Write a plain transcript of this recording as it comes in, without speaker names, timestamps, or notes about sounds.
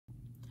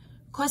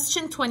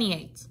Question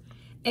 28.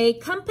 A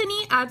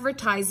company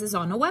advertises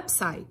on a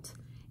website.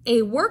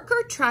 A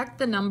worker tracked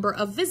the number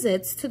of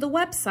visits to the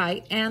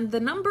website and the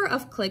number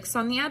of clicks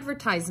on the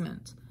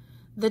advertisement.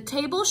 The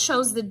table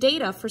shows the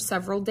data for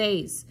several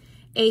days.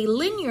 A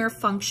linear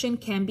function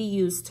can be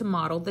used to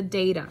model the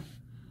data.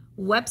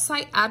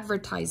 Website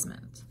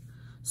advertisement.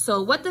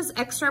 So what does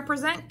X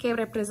represent? ¿Qué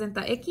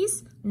representa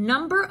X?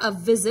 Number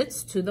of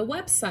visits to the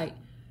website.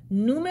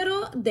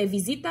 Número de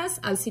visitas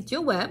al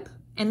sitio web.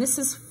 And this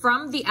is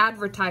from the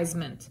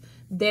advertisement,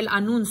 del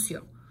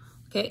anuncio.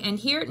 Okay, and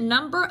here,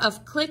 number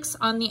of clicks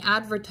on the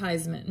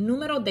advertisement.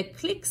 Número de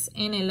clics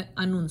en el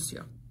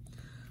anuncio.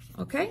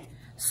 Okay,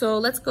 so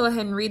let's go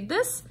ahead and read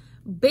this.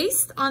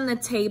 Based on the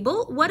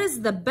table, what is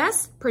the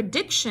best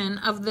prediction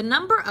of the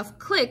number of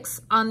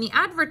clicks on the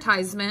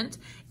advertisement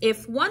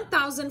if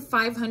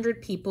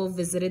 1,500 people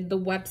visited the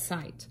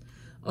website?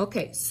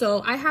 Okay,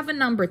 so I have a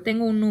number,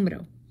 tengo un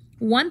número.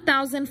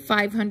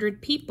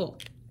 1,500 people.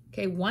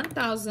 Okay,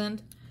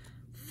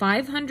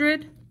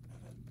 1,500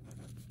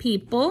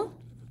 people.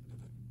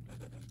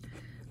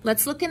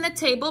 Let's look in the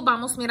table.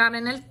 Vamos a mirar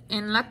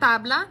en la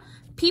tabla.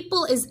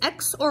 People is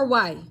X or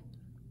Y.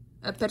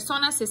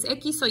 Personas is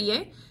X o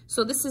Y.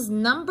 So this is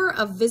number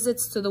of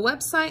visits to the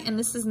website and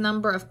this is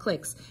number of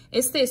clicks.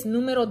 Este es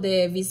número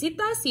de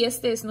visitas y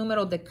este es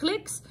número de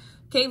clicks.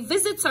 Okay,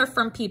 visits are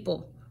from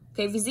people.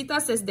 Okay,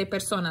 visitas is de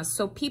personas.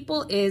 So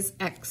people is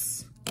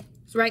X.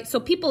 Right? So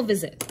people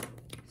visit.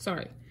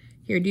 Sorry.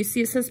 Here, do you see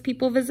it says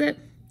people visit?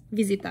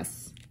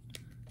 Visitas.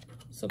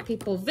 So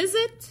people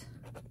visit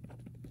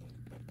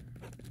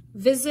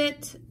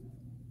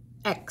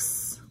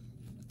X.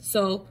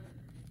 So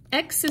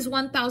X is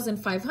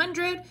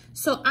 1,500.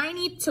 So I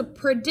need to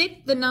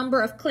predict the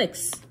number of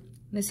clicks.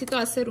 Necesito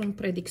hacer una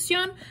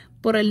predicción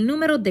por el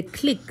número de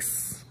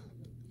clics.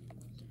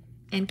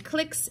 And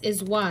clicks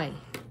is Y.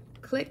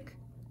 Click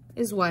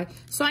is Y.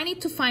 So I need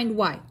to find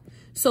Y.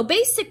 So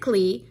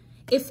basically,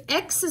 if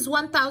X is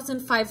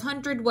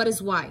 1,500, what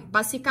is Y?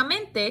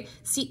 Básicamente,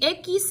 si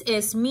X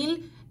es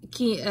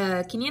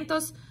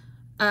 1,500,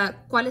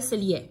 ¿cuál es el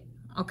Y?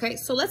 Okay,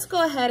 so let's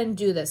go ahead and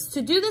do this.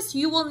 To do this,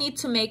 you will need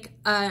to make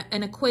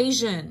an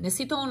equation.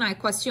 Necesito una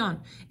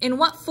ecuación. In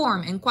what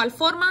form? ¿En cuál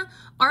forma?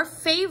 Our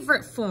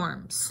favorite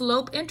form,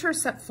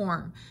 slope-intercept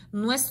form.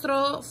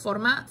 Nuestra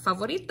forma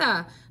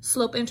favorita,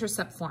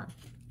 slope-intercept form,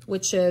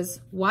 which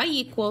is Y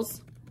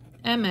equals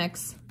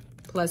mx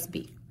plus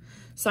b.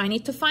 So I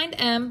need to find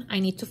m, I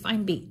need to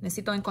find b.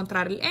 Necesito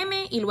encontrar el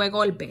m y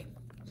luego el b.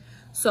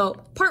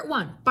 So part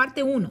one,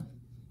 parte uno.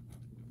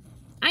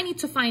 I need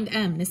to find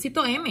m.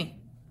 Necesito m.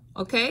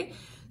 Okay,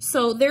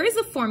 so there is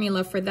a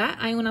formula for that.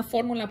 Hay una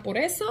fórmula por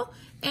eso,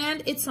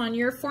 and it's on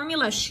your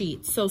formula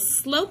sheet. So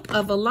slope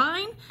of a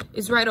line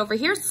is right over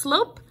here.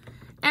 Slope,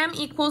 m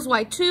equals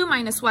y2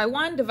 minus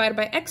y1 divided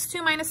by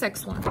x2 minus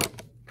x1.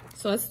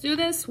 So let's do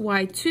this.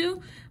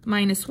 y2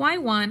 minus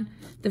y1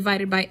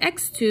 divided by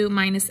x2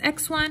 minus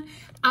x1.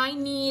 I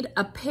need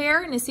a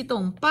pair. Necesito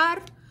un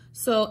par.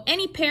 So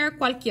any pair,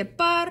 cualquier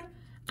par.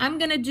 I'm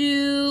going to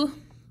do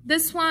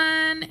this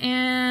one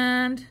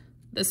and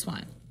this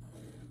one.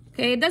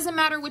 Okay, it doesn't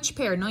matter which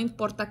pair, no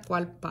importa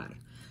cuál par.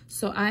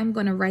 So I'm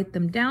going to write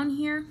them down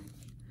here.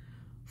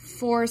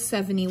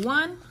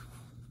 471,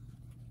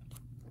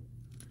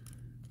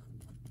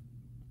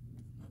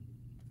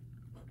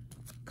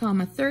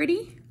 comma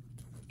 30,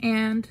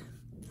 and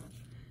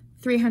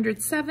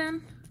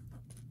 307,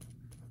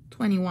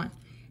 21.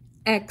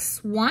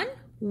 X1,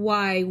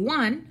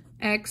 Y1,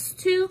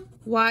 X2,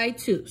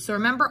 Y2. So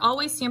remember,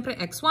 always siempre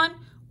X1,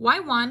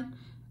 Y1,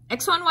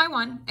 X1,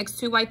 Y1,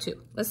 X2, Y2.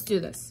 Let's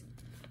do this.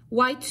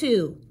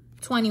 Y2,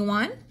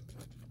 21,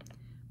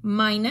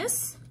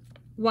 minus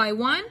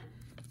Y1,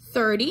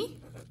 30,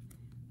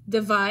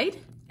 divide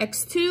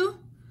X2,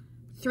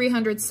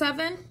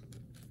 307,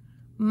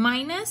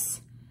 minus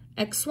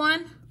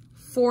X1,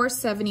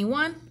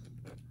 471,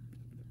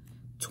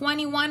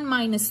 21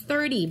 minus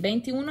 30,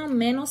 21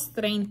 menos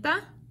 30,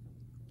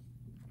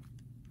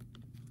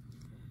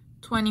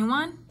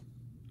 21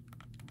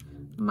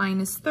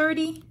 minus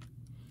 30,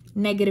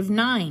 negative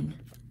 9,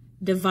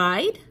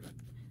 divide.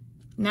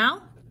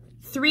 Now,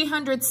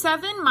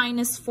 307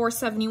 minus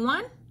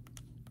 471,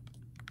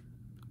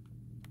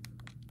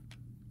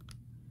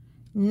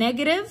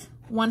 negative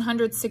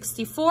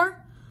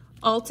 164,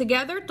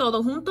 altogether,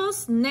 todo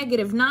juntos,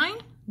 negative 9,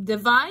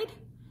 divide,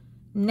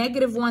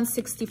 negative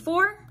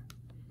 164.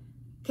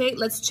 Okay,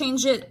 let's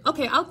change it.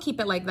 Okay, I'll keep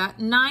it like that.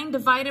 9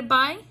 divided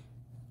by,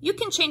 you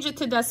can change it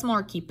to decimal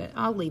or keep it.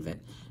 I'll leave it.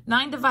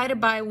 9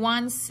 divided by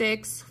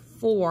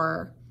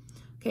 164.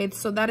 Okay,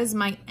 so that is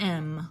my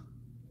M.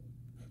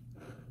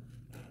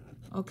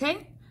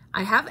 Okay,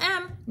 I have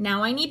M.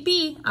 Now I need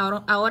B.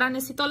 Ahora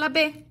necesito la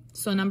B.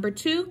 So number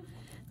 2,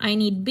 I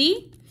need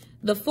B.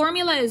 The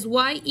formula is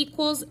Y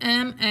equals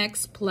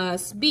MX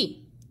plus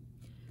B.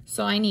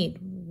 So I need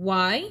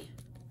Y,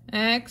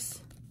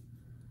 X,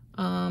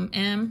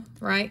 M,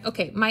 right?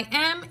 Okay, my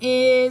M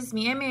is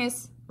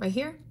right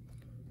here.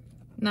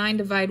 9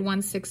 divide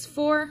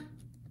 164.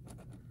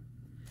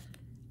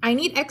 I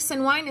need X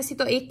and Y,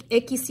 necesito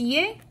X y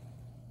Y.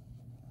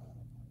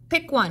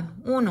 Pick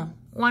one,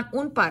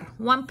 un par,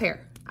 one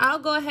pair. I'll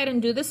go ahead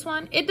and do this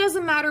one. It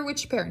doesn't matter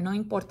which pair, no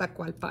importa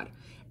cuál par.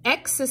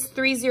 X is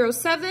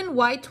 307,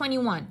 Y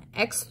 21.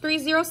 X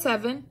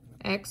 307,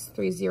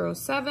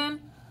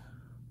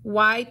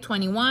 Y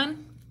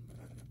 21.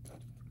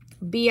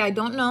 B, I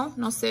don't know,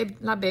 no sé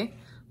la B.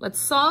 Let's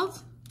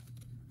solve.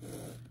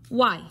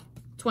 Y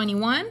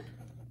 21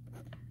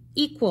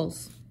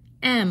 equals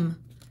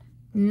M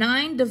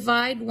 9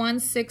 divide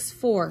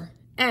 164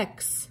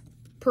 X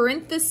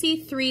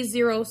parenthesis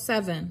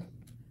 307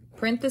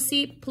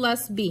 parenthesis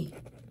plus B.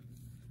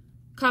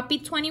 Copy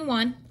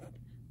 21,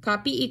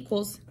 copy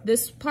equals.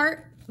 This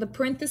part, the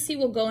parenthesis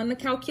will go in the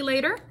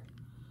calculator.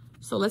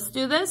 So let's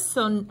do this.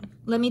 So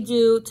let me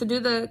do, to do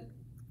the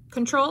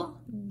control,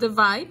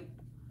 divide.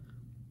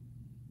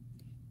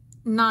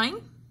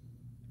 9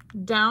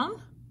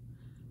 down,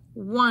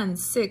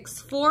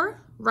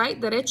 164, right,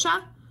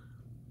 derecha,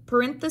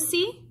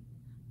 parenthesis,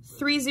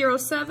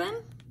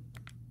 307,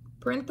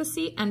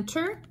 parenthesis,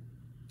 enter.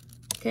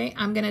 Okay,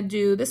 I'm gonna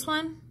do this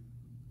one.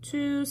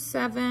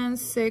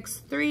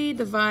 2763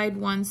 divide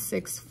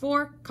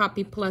 164,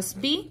 copy plus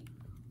B.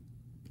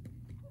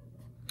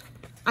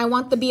 I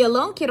want the B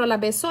alone, quiero la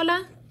B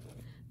sola.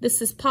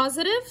 This is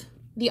positive.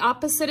 The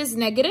opposite is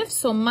negative,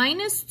 so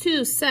minus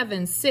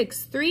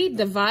 2763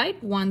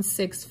 divide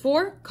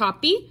 164,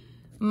 copy,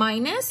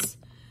 minus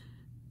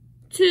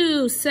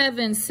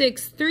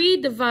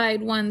 2763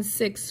 divide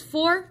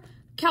 164,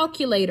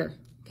 calculator.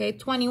 Okay,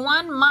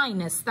 21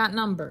 minus that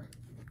number.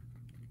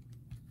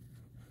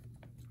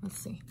 Let's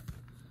see.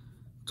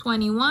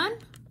 21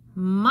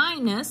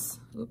 minus,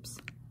 oops,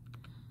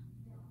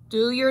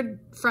 do your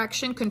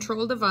fraction,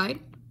 control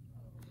divide.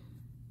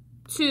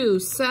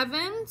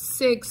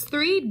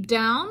 2763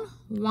 down,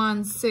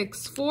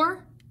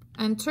 164,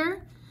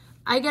 enter.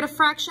 I get a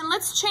fraction.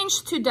 Let's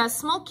change to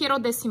decimal. Quiero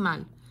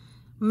decimal.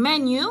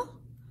 Menu,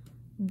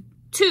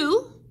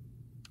 2,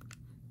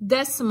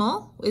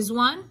 decimal is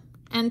 1,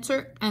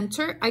 enter,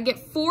 enter. I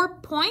get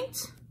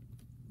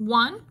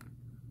 4.1.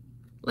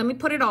 Let me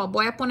put it all.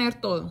 Voy a poner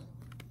todo.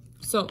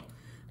 So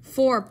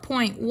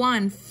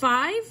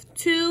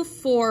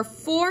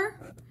 4.15244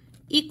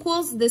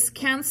 equals, this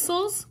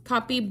cancels,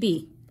 copy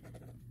B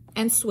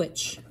and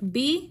switch.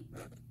 B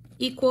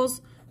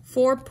equals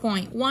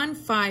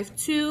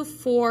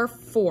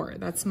 4.15244.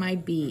 That's my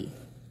B.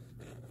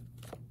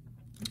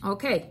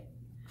 Okay,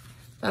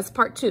 that's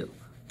part 2.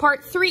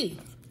 Part 3.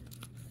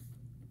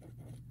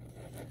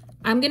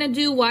 I'm gonna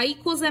do y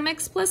equals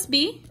mx plus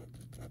b.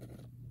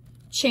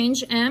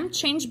 Change m,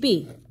 change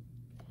b.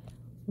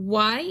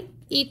 Y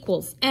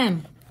equals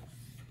m.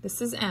 This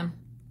is m.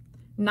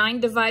 9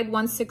 divide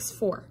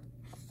 164.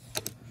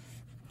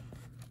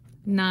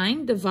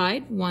 9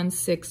 divide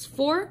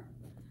 164.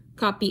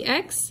 Copy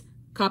x,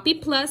 copy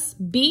plus.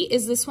 B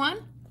is this one.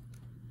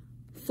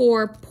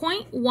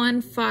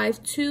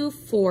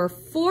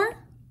 4.15244.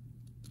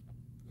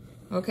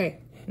 Okay,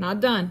 not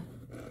done.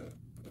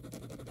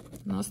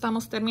 No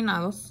estamos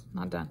terminados.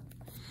 Not done.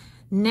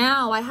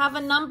 Now I have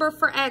a number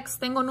for x.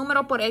 Tengo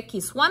número por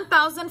x.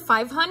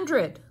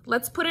 1,500.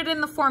 Let's put it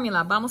in the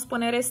formula. Vamos a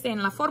poner este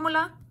en la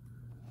fórmula.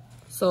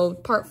 So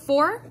part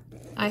 4,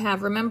 I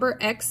have, remember,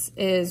 x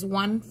is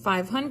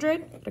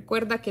 1,500.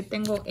 Recuerda que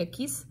tengo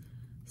x,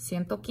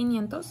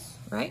 100,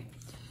 right?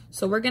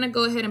 So we're going to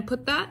go ahead and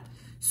put that.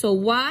 So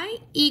y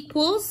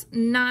equals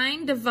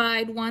 9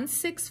 divide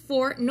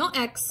 164, no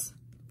x,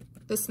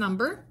 this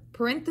number,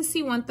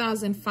 parenthesis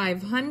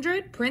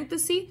 1,500,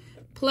 parenthesis,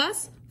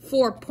 plus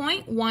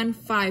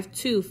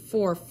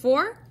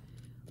 4.15244.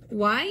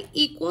 Y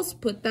equals,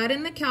 put that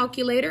in the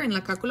calculator, en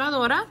la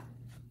calculadora.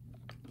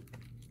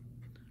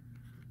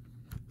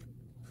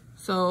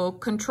 So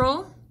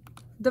control,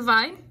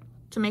 divide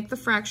to make the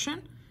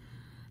fraction.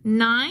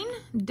 9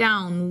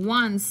 down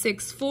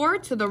 164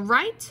 to the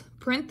right,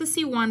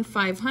 parenthesis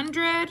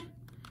 1,500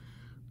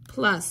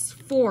 plus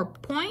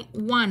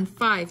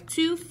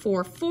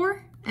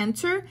 4.15244,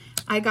 enter.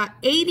 I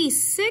got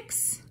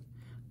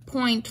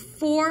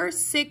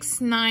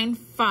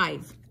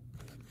 86.4695.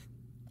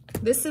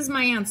 This is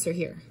my answer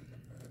here.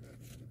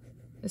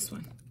 This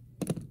one,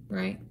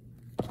 right?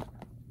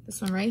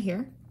 This one right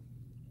here.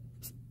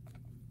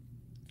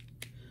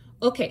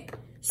 Okay,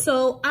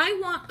 so I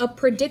want a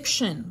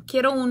prediction.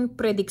 Quiero una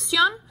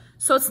predicción.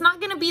 So it's not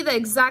going to be the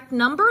exact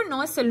number.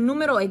 No es el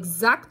número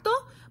exacto.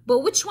 But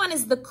which one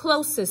is the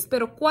closest?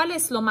 Pero ¿cuál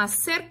es lo más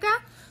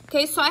cerca?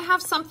 Okay, so I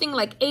have something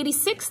like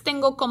 86.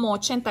 Tengo como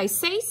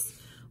 86.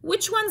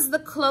 Which one's the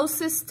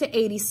closest to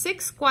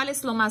 86? ¿Cuál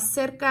es lo más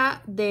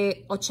cerca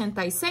de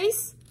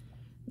 86?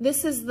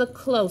 This is the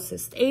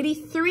closest.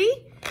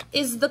 83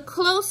 is the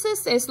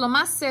closest, es lo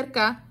más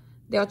cerca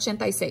de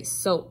 86.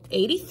 So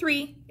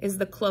 83 is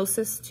the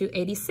closest to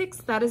 86.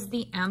 That is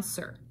the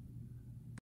answer.